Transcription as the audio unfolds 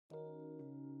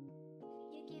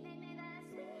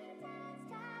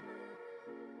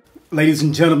Ladies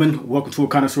and gentlemen, welcome to a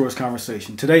Connoisseur's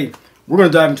Conversation. Today, we're going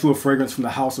to dive into a fragrance from the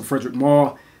house of Frédéric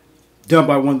Malle, done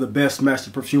by one of the best master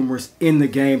perfumers in the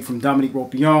game, from Dominique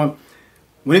Ropion.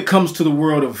 When it comes to the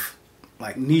world of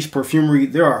niche perfumery,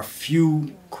 there are a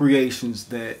few creations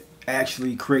that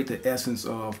actually create the essence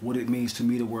of what it means to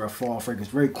me to wear a fall fragrance.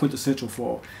 Very quintessential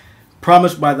fall.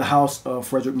 Promised by the house of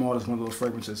Frédéric Malle is one of those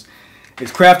fragrances.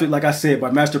 It's crafted, like I said,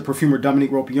 by master perfumer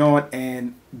Dominique Ropion,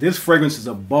 and this fragrance is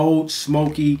a bold,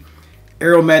 smoky,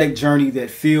 aromatic journey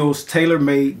that feels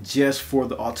tailor-made just for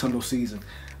the autumnal season.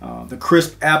 The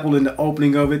crisp apple in the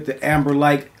opening of it, the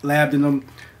amber-like labdanum,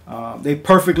 they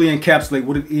perfectly encapsulate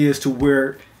what it is to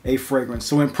wear a fragrance.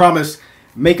 So in Promise,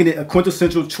 making it a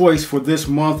quintessential choice for this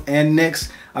month and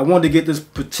next, I wanted to get this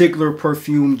particular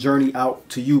perfume journey out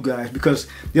to you guys, because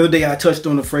the other day I touched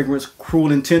on the fragrance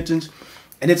Cruel Intentions,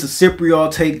 and it's a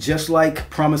Cypriol take just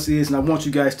like Promise is, and I want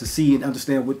you guys to see and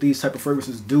understand what these type of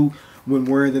fragrances do when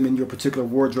wearing them in your particular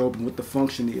wardrobe and what the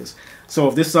function is. So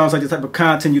if this sounds like the type of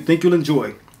content you think you'll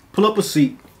enjoy, pull up a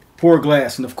seat, pour a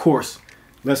glass, and of course,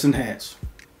 let's enhance.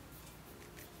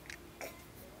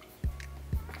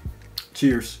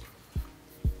 Cheers.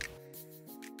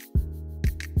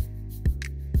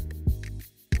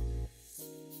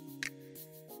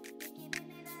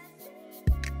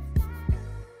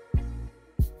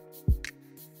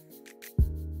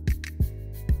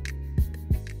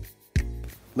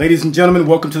 Ladies and gentlemen,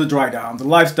 welcome to The Dry Down, the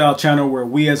lifestyle channel where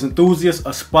we as enthusiasts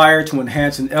aspire to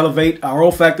enhance and elevate our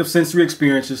olfactive sensory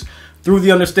experiences through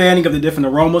the understanding of the different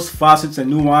aromas, facets, and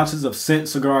nuances of scent,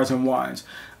 cigars, and wines.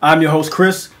 I'm your host,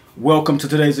 Chris. Welcome to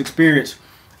today's experience.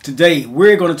 Today,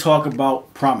 we're going to talk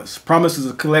about Promise. Promise is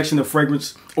a collection of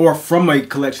fragrance, or from a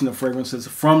collection of fragrances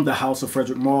from the house of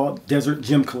Frédéric Malle, Desert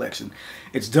Gem Collection.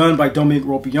 It's done by Dominique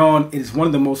Ropion. It is one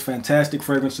of the most fantastic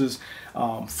fragrances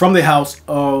from the house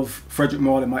of Frédéric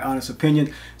Malle, in my honest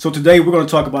opinion. So today, we're going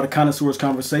to talk about a connoisseur's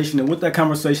conversation, and what that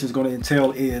conversation is going to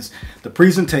entail is the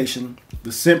presentation,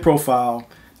 the scent profile,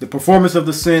 the performance of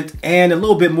the scent, and a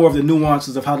little bit more of the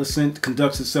nuances of how the scent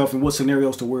conducts itself and what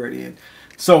scenarios to wear it in.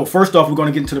 So first off, we're going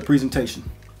to get into the presentation.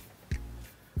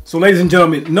 So ladies and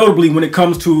gentlemen, notably when it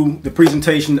comes to the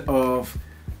presentation of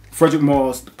Frédéric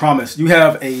Malle's Promise, you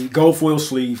have a gold foil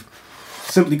sleeve,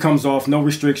 simply comes off, no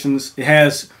restrictions. It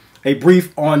has a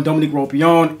brief on Dominique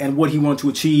Ropion and what he wanted to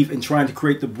achieve in trying to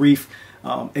create the brief,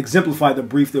 exemplify the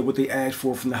brief that what they asked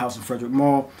for from the house of Frédéric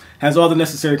Malle. Has all the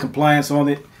necessary compliance on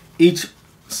it. Each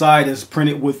side is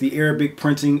printed with the Arabic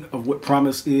printing of what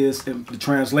Promise is in the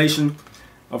translation.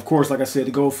 Of course, like I said,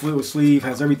 the gold foil sleeve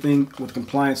has everything with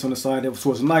compliance on the side.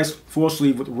 So it's a nice full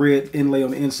sleeve with red inlay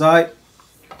on the inside.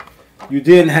 You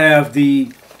then have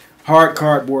the hard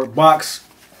cardboard box,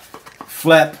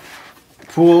 flap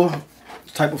pull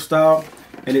type of style,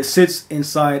 and it sits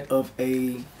inside of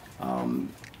a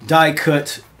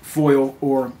die-cut foil,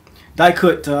 or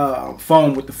die-cut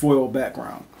foam with the foil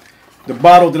background. The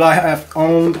bottle that I have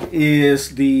owned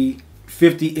is the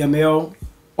 50 ml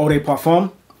Eau de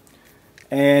Parfum,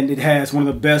 and it has one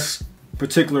of the best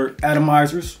particular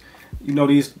atomizers. You know,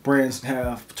 these brands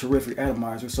have terrific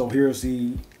atomizers. So here's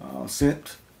the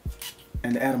scent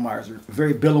and the atomizer.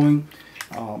 Very billowing.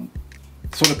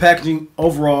 So the packaging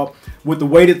overall, with the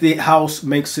way that the house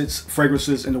makes its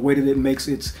fragrances and the way that it makes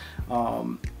its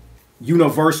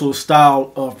universal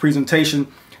style of presentation,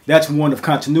 that's one of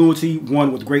continuity,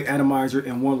 one with great atomizer,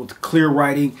 and one with clear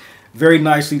writing. Very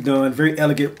nicely done, very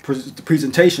elegant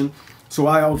presentation. So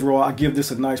overall, I give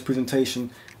this a nice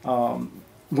presentation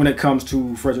when it comes to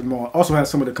Frédéric Malle. Also has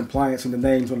some of the compliance and the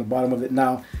names on the bottom of it.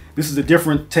 Now, this is a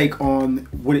different take on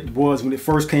what it was when it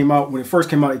first came out. When it first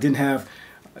came out, it didn't have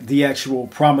the actual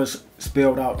Promise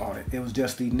spelled out on it. It was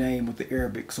just the name with the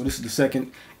Arabic. So this is the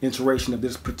second iteration of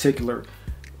this particular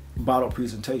bottle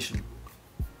presentation.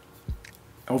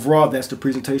 Overall, that's the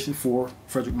presentation for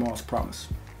Frédéric Malle's Promise.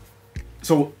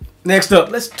 So next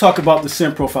up, let's talk about the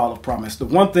scent profile of Promise. The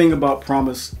one thing about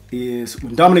Promise is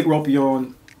when Dominique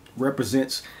Ropion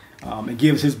represents and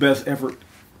gives his best effort,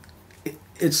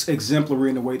 it's exemplary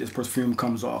in the way this perfume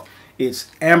comes off.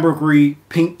 It's ambergris,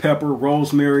 pink pepper,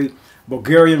 rosemary,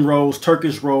 Bulgarian rose,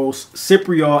 Turkish rose,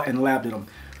 Cypriol, and labdanum.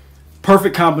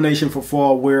 Perfect combination for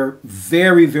fall wear.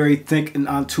 Very, very thick and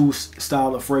obtuse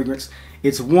style of fragrance.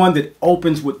 It's one that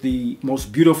opens with the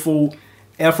most beautiful,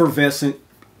 effervescent,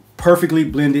 perfectly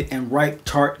blended and ripe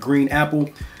tart green apple.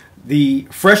 The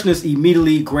freshness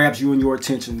immediately grabs you and your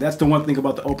attention. That's the one thing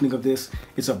about the opening of this.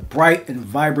 It's a bright and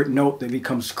vibrant note that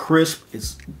becomes crisp.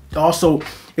 It's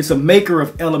a maker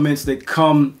of elements that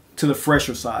come to the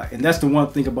fresher side. And that's the one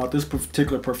thing about this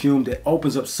particular perfume that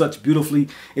opens up such beautifully.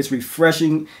 It's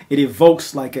refreshing. It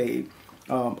evokes like a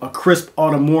a crisp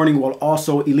autumn morning while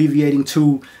also alleviating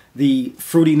to the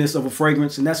fruitiness of a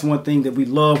fragrance. And that's one thing that we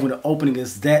love when the opening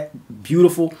is that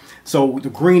beautiful. So the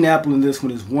green apple in this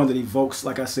one is one that evokes,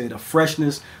 like I said, a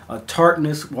freshness, a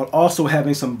tartness, while also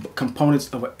having some components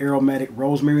of an aromatic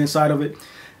rosemary inside of it.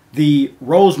 The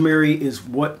rosemary is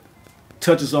what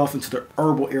touches off into the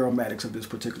herbal aromatics of this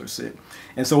particular scent.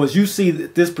 And so as you see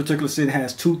that this particular scent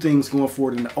has two things going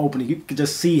for it in the opening, you can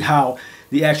just see how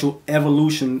the actual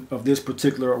evolution of this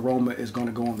particular aroma is going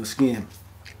to go on the skin.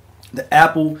 The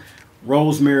apple,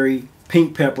 rosemary,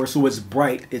 pink pepper, so it's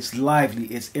bright, it's lively,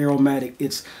 it's aromatic,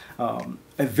 it's a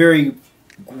very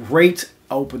great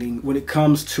opening when it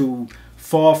comes to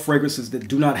fall fragrances that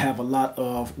do not have a lot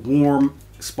of warm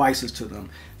spices to them.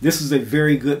 This is a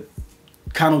very good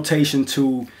connotation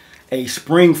to a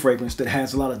spring fragrance that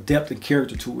has a lot of depth and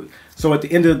character to it. So at the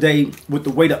end of the day, with the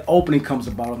way the opening comes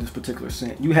about on this particular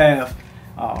scent, you have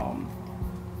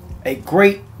a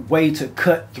great way to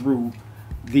cut through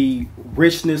the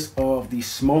richness of the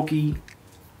smoky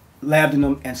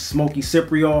labdanum and smoky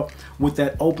cypriol with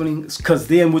that opening, because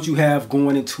then what you have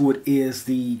going into it is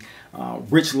the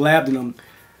rich labdanum,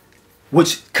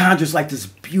 which conjures like this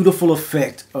beautiful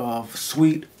effect of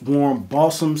sweet, warm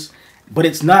balsams. But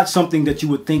it's not something that you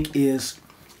would think is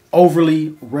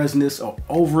overly resinous or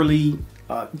overly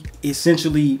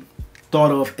essentially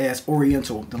thought of as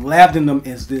oriental. The labdanum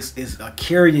is a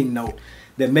carrying note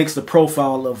that makes the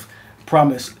profile of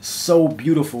Promise so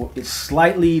beautiful. It's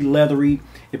slightly leathery.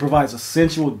 It provides a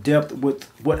sensual depth with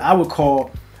what I would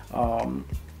call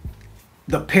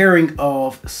the pairing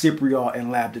of cypriol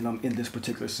and labdanum in this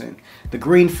particular scent. The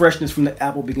green freshness from the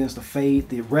apple begins to fade.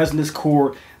 The resinous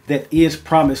core that is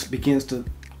Promise begins to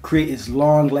create its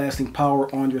long-lasting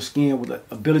power on your skin with the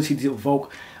ability to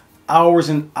evoke hours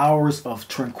and hours of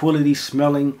tranquility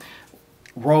smelling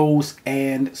rose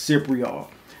and cypriol.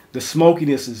 The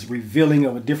smokiness is revealing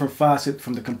of a different facet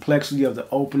from the complexity of the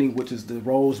opening, which is the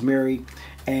rosemary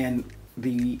and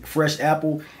the fresh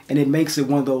apple, and it makes it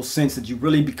one of those scents that you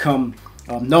really become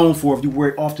known for if you wear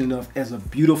it often enough as a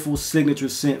beautiful signature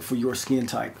scent for your skin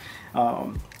type.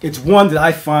 It's one that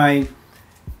I find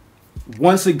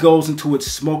once it goes into its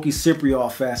smoky cypriol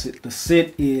facet, the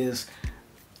scent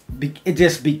it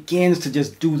just begins to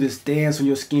just do this dance on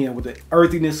your skin with the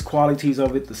earthiness qualities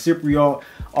of it. The cypriol,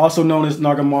 also known as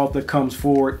nargamaltha, comes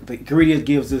forward. The ingredient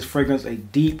gives this fragrance a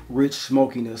deep, rich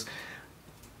smokiness.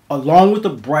 Along with the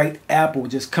bright apple,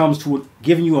 just comes to it,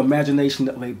 giving you imagination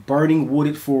of a burning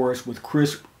wooded forest with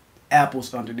crisp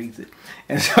apples underneath it.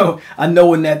 And so I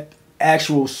know in that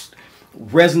actual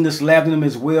resinous labdanum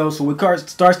as well, so it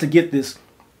starts to get this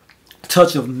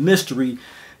touch of mystery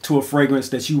to a fragrance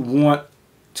that you want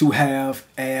to have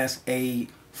as a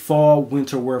fall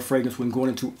winter wear fragrance when going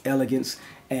into elegance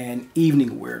and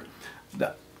evening wear.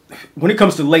 When it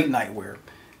comes to late night wear,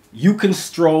 you can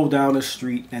stroll down the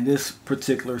street and this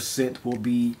particular scent will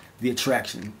be the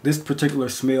attraction. This particular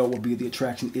smell will be the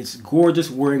attraction. It's gorgeous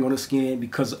wearing on the skin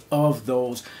because of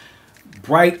those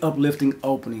bright uplifting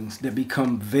openings that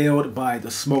become veiled by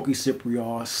the smoky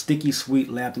cypriol, sticky sweet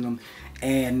labdanum,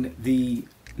 and the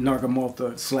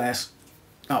nargamaltha slash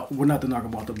well, not the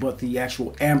nargamaltha, but the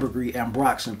actual ambergris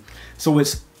ambroxan. So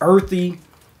it's earthy,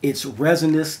 it's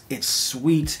resinous, it's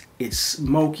sweet, it's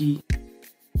smoky.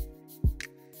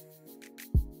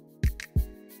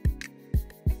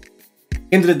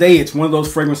 End of the day, it's one of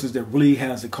those fragrances that really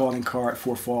has a calling card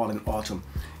for fall and autumn.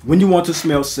 When you want to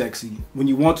smell sexy, when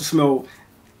you want to smell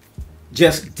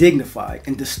just dignified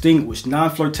and distinguished,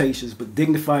 non-flirtatious, but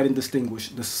dignified and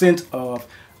distinguished, the scent of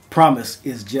Promise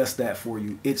is just that for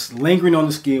you. It's lingering on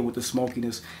the skin with the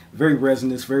smokiness, very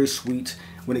resinous, very sweet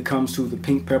when it comes to the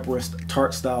pink pepper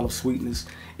tart style of sweetness.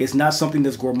 It's not something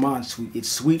that's gourmand sweet. It's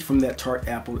sweet from that tart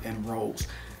apple and rose.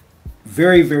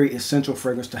 Very, very essential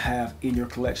fragrance to have in your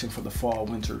collection for the fall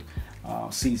winter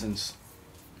seasons.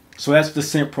 So that's the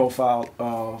scent profile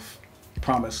of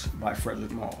Promise by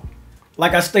Frédéric Malle.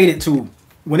 Like I stated too,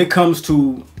 when it comes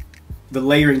to the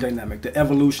layering dynamic, the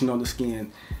evolution on the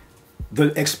skin,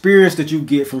 the experience that you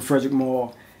get from Frédéric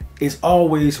Malle is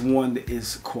always one that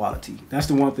is quality. That's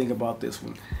the one thing about this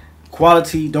one.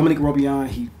 Quality. Dominique Ropion,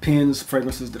 he pins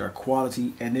fragrances that are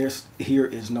quality, and here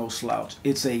is no slouch.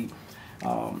 It's a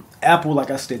apple,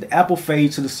 like I said, the apple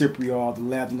fades to the cypriol, the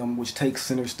labdanum, which takes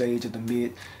center stage at the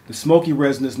mid. The smoky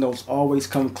resinous notes always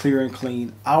come clear and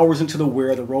clean. Hours into the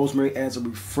wear, the rosemary adds a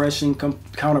refreshing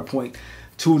counterpoint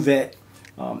to that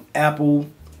apple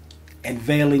and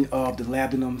veiling of the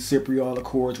labdanum cypriol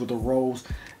accords with the rose.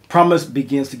 Promise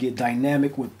begins to get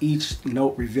dynamic with each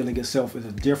note revealing itself as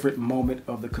a different moment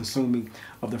of the consuming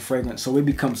of the fragrance. So it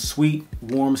becomes sweet,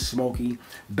 warm, smoky,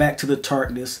 back to the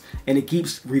tartness, and it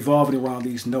keeps revolving around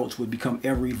these notes, which become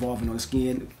ever evolving on the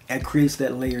skin and creates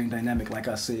that layering dynamic, like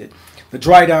I said. The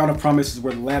dry down of Promise is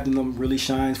where the labdanum really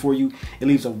shines for you. It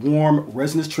leaves a warm,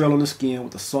 resinous trail on the skin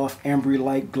with a soft,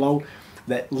 amber-like glow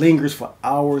that lingers for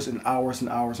hours and hours and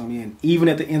hours on end. Even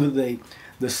at the end of the day,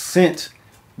 the scent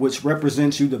which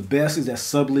represents you the best is that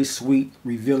subtly sweet,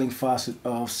 revealing facet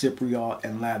of cypriol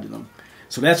and labdanum.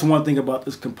 So that's one thing about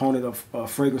this component of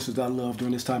fragrances that I love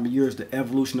during this time of year is the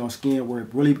evolution on skin, where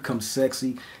it really becomes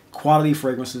sexy, quality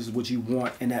fragrances which you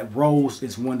want, and that rose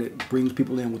is one that brings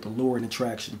people in with allure and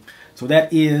attraction. So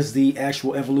that is the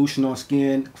actual evolution on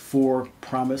skin for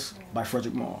Promise by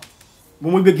Frédéric Malle.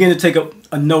 When we begin to take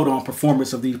a note on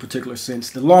performance of these particular scents,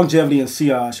 the longevity and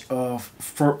sillage of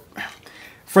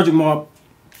Frédéric Malle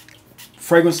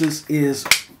fragrances is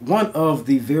one of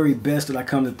the very best that I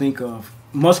come to think of.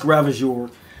 Musk Ravageur,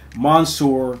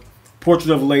 Monsieur,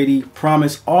 Portrait of a Lady,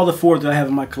 Promise, all the four that I have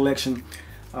in my collection,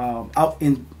 out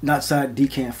in not side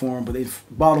decant form, but in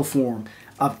bottle form.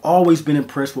 I've always been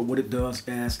impressed with what it does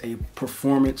as a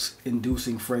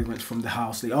performance-inducing fragrance from the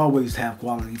house. They always have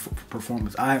quality for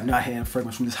performance. I have not had a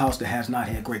fragrance from this house that has not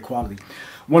had great quality.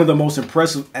 One of the most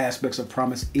impressive aspects of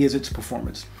Promise is its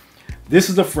performance. This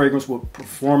is a fragrance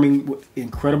performing with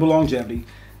incredible longevity,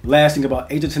 lasting about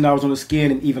 8 to 10 hours on the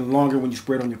skin and even longer when you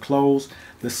spray it on your clothes.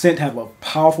 The scent have a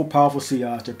powerful, powerful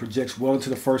sillage that projects well into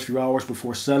the first few hours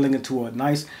before settling into a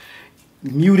nice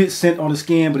muted scent on the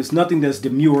skin, but it's nothing that's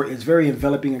demure. It's very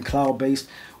enveloping and cloud-based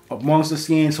amongst the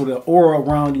skin, so the aura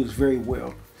around you is very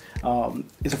well.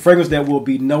 It's a fragrance that will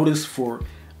be noticed for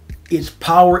its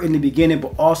power in the beginning,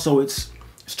 but also its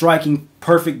striking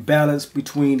perfect balance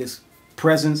between its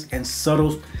presence and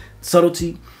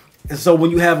subtlety. And so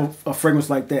when you have a fragrance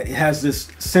like that, it has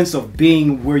this sense of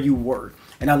being where you were.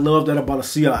 And I love that about a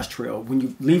sillage trail. When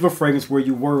you leave a fragrance where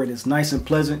you were and it's nice and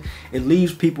pleasant, it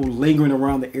leaves people lingering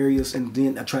around the areas and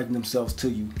then attracting themselves to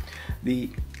you. The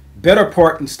better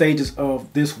part and stages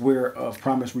of this wear of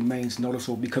Promise remains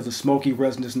noticeable because the smoky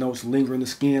resinous notes linger in the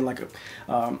skin like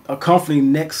a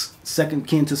comforting next second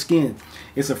kin to skin.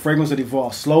 It's a fragrance that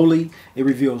evolves slowly. It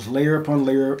reveals layer upon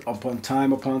layer upon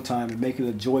time, and make it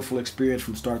a joyful experience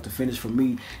from start to finish for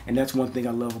me. And that's one thing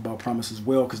I love about Promise as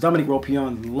well, because Dominique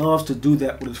Ropion loves to do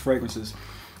that with his fragrances.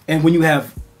 And when you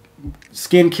have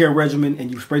skincare regimen and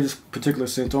you spray this particular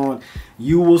scent on,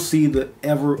 you will see the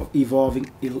ever evolving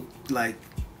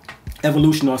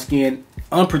evolution on skin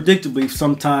unpredictably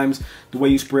sometimes the way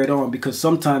you spray it on, because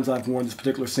sometimes I've worn this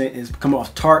particular scent and it's come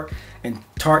off tart, and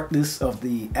tartness of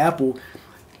the apple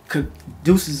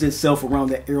conduces itself around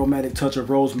that aromatic touch of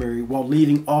rosemary while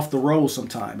leaving off the rose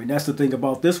sometime. And that's the thing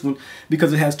about this one,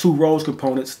 because it has two rose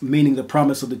components, meaning the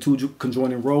promise of the two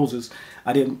conjoining roses.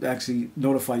 I didn't actually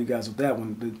notify you guys of that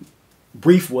one. The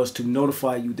brief was to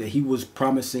notify you that he was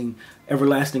promising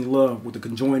everlasting love with the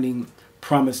conjoining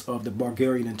promise of the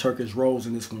Bulgarian and Turkish rose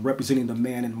in this one, representing the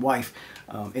man and wife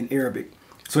in Arabic.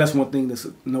 So that's one thing that's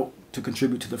a note to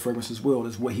contribute to the fragrance as well,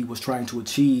 is what he was trying to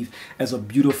achieve as a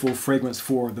beautiful fragrance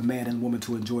for the man and woman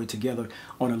to enjoy together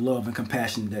on a love and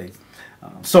compassion day.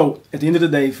 So at the end of the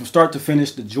day, from start to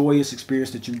finish, the joyous experience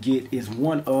that you get is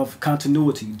one of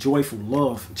continuity, joyful,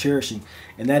 love, cherishing,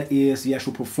 and that is the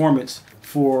actual performance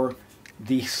for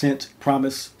the scent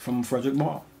Promise from Frédéric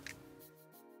Malle.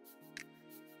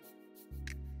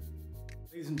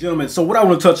 Ladies and gentlemen, so what I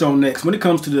want to touch on next, when it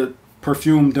comes to the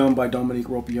perfume done by Dominique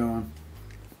Ropion,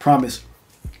 Promise,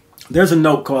 there's a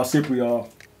note called cypriol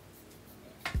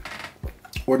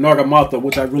or nargamatha,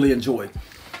 which I really enjoy.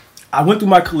 I went through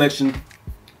my collection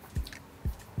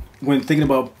when thinking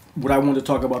about what I wanted to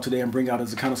talk about today and bring out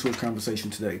as a connoisseur conversation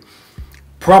today.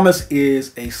 Promise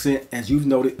is a scent, as you've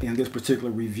noted in this particular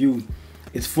review,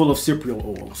 it's full of cypriol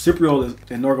oil. Cypriol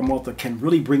and nargamatha can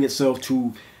really bring itself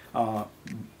to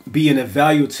be an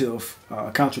evaluative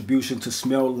contribution to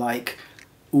smell like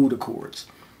oud accords.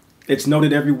 It's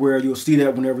noted everywhere. You'll see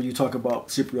that whenever you talk about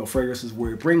cypriol fragrances,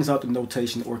 where it brings out the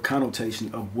notation or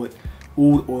connotation of what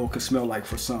oud oil could smell like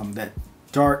for some. That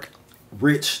dark,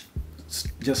 rich,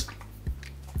 just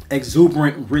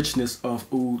exuberant richness of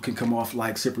oud can come off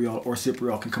like cypriol, or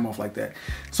cypriol can come off like that.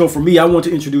 So for me, I want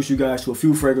to introduce you guys to a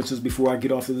few fragrances before I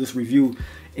get off of this review,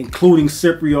 including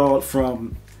cypriol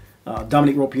from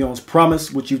Dominique Ropion's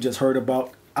Promise, which you've just heard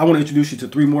about. I want to introduce you to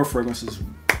 3 more fragrances.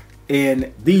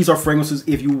 And these are fragrances,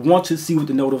 if you want to see what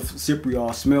the note of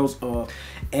cypriol smells of,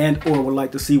 and or would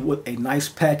like to see what a nice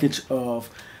package of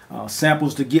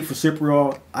samples to get for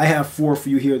Cypriol. I have 4 for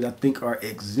you here that I think are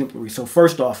exemplary. So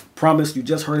first off, Promise, you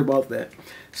just heard about that.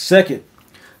 Second,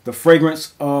 the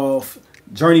fragrance of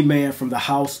Journeyman from the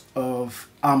house of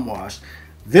Amouage.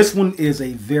 This one is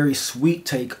a very sweet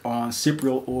take on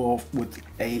Cypriol oil with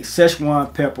a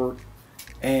Szechuan pepper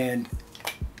and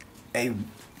a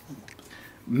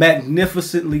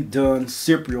magnificently done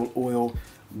Cypriol oil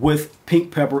with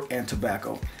pink pepper and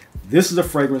tobacco. This is a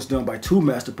fragrance done by 2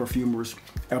 master perfumers,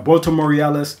 Alberto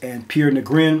Morales and Pierre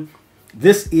Negrin.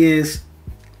 This is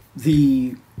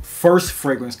the first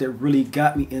fragrance that really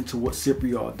got me into what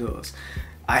Cypriol does.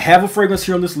 I have a fragrance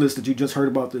here on this list that you just heard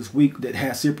about this week that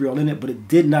has Cypriol in it, but it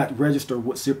did not register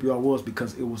what Cypriol was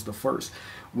because it was the first.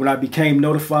 When I became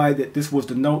notified that this was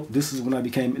the note, this is when I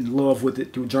became in love with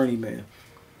it through Journeyman.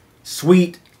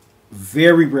 Sweet,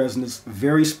 very resinous,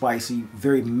 very spicy,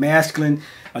 very masculine.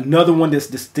 Another one that's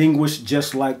distinguished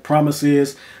just like Promise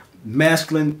is.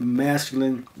 Masculine,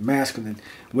 masculine, masculine.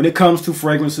 When it comes to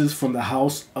fragrances from the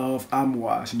house of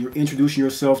Amouage, and you're introducing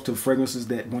yourself to fragrances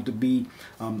that want to be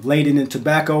laden in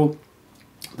tobacco,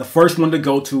 the first one to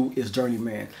go to is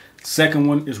Journeyman. Second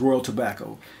one is Royal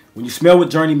Tobacco. When you smell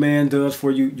what Journeyman does for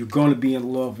you, you're going to be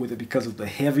in love with it because of the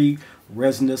heavy,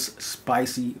 resinous,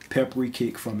 spicy, peppery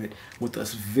kick from it with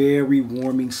this very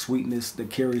warming sweetness that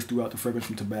carries throughout the fragrance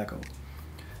from tobacco.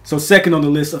 So second on the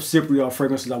list of Cypriol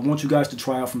fragrances I want you guys to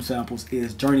try out from samples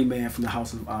is Journeyman from the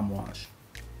house of Amouage.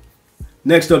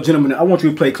 Next up, gentlemen, I want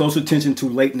you to pay close attention to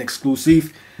Latent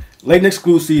Exclusive. Latent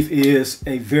Exclusive is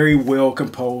a very well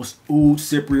composed oud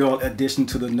Cypriol addition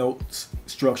to the notes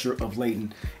structure of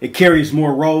Latent. It carries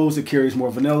more rose, it carries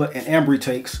more vanilla and amber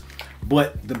takes,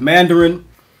 but the mandarin,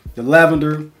 the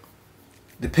lavender,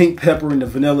 the pink pepper, and the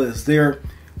vanilla is there.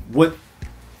 What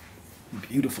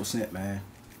beautiful scent, man.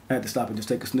 I had to stop and just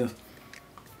take a sniff.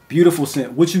 Beautiful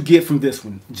scent. What you get from this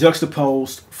one,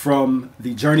 juxtaposed from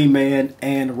the Journeyman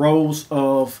and Rose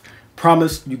of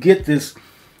Promise, you get this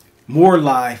more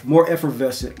live, more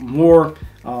effervescent, more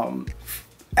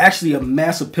actually a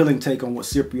mass appealing take on what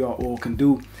Cypriol oil can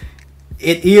do.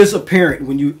 It is apparent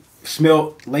when you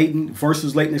smell Latent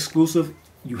versus Latent Exclusive.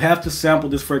 You have to sample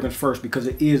this fragrance first because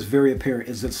it is very apparent.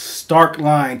 It's a stark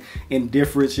line in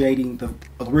differentiating the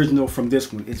original from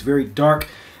this one. It's very dark,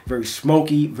 very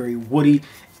smoky, very woody.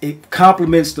 It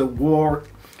complements the warm,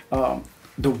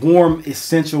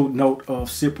 essential note of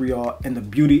Cypriol and the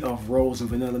beauty of rose and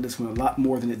vanilla in this one a lot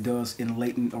more than it does in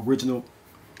Latent Original.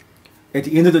 At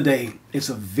the end of the day, it's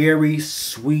a very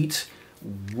sweet,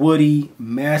 woody,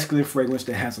 masculine fragrance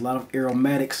that has a lot of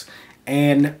aromatics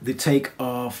and the take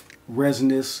of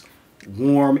resinous,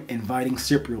 warm, inviting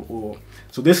Cypriol oil.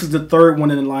 So this is the third one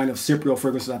in the line of Cypriol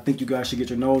fragrances I think you guys should get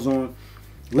your nose on.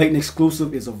 Latent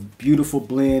Exclusive is a beautiful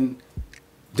blend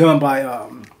done by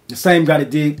the same guy that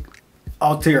did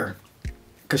Altair,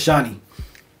 Kashani.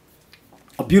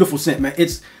 A beautiful scent, man.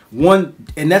 It's one,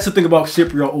 and that's the thing about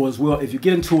Cypriol oil as well. If you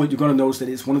get into it, you're going to notice that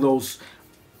it's one of those,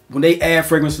 when they add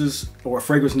fragrances or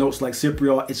fragrance notes like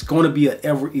Cypriol, it's going to be an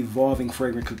ever-evolving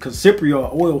fragrance because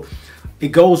Cypriol oil, it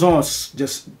goes on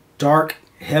just dark,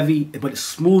 heavy, but it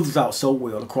smooths out so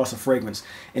well across a fragrance,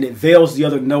 and it veils the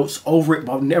other notes over it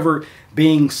while never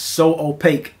being so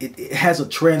opaque. It has a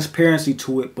transparency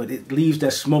to it, but it leaves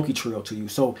that smoky trail to you.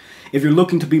 So if you're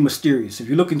looking to be mysterious, if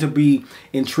you're looking to be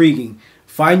intriguing,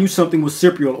 find you something with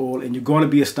Cypriol oil and you're going to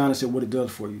be astonished at what it does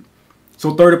for you.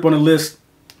 So third up on the list,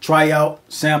 try out,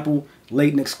 sample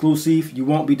Latent Exclusive. You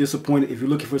won't be disappointed if you're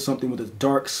looking for something with a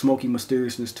dark, smoky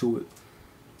mysteriousness to it.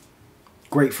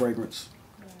 Great fragrance.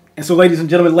 And so, ladies and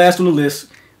gentlemen, last on the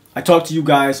list, I talked to you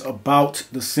guys about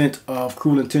the scent of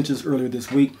Cruel Intentions earlier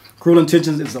this week. Cruel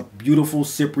Intentions is a beautiful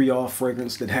Cypriol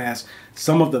fragrance that has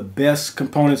some of the best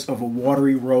components of a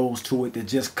watery rose to it that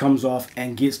just comes off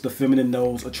and gets the feminine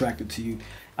nose attracted to you.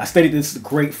 I stated this is a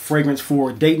great fragrance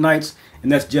for date nights, and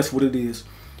that's just what it is.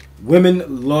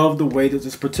 Women love the way that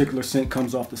this particular scent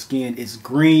comes off the skin. It's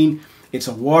green, it's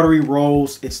a watery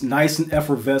rose, it's nice and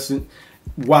effervescent,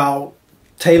 while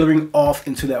tailoring off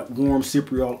into that warm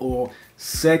Cypriol oil.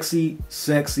 Sexy,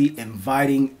 sexy,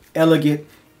 inviting, elegant,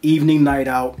 evening night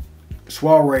out,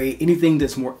 soiree, anything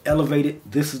that's more elevated,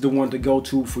 this is the one to go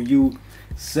to for you.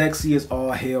 Sexy as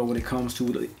all hell when it comes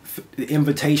to the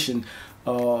invitation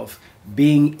of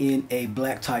being in a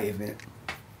black tie event.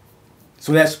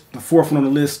 So that's the fourth one on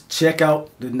the list. Check out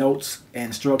the notes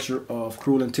and structure of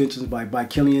Cruel Intentions by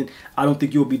Killian. I don't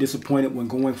think you'll be disappointed when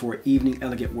going for an evening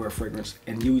elegant wear fragrance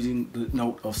and using the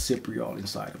note of Cypriol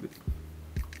inside of it.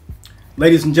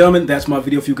 Ladies and gentlemen, that's my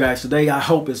video for you guys today. I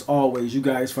hope, as always, you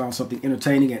guys found something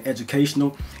entertaining and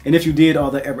educational. And if you did, all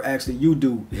that ever ask that you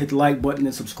do, hit the like button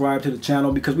and subscribe to the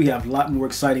channel, because we have a lot more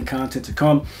exciting content to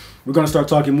come. We're going to start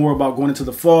talking more about going into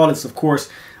the fall. It's, of course,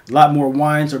 a lot more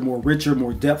wines are more richer,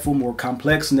 more depthful, more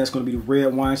complex, and that's going to be the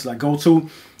red wines that I go to.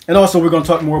 And also, we're going to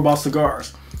talk more about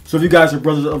cigars. So if you guys are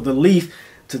brothers of the leaf,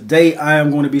 today I am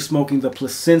going to be smoking the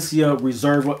Plasencia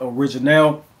Reserva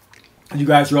Original. You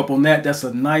guys are up on that. That's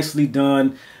a nicely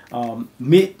done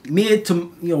mid to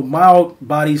mild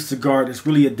body cigar. That's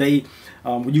really a day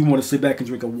when you want to sit back and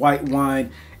drink a white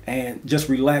wine and just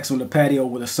relax on the patio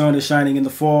where the sun is shining in the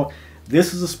fall.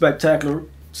 This is a spectacular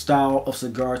style of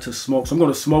cigar to smoke. So I'm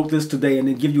going to smoke this today and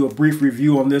then give you a brief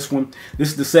review on this one. This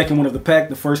is the second one of the pack.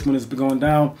 The first one has been going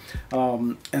down.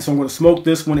 And so I'm going to smoke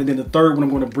this one, and then the third one I'm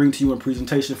going to bring to you in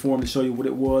presentation form to show you what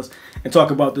it was and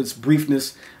talk about this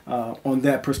briefness on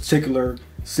that particular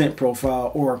scent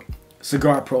profile or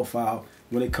cigar profile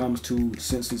when it comes to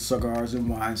scents and cigars and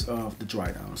wines of the dry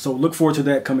down. So look forward to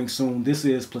that coming soon. This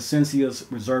is Plasencia's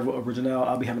Reserva Original.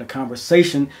 I'll be having a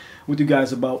conversation with you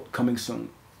guys about coming soon.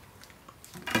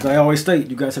 As I always state,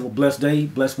 you guys have a blessed day,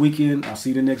 blessed weekend. I'll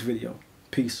see you in the next video.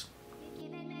 Peace.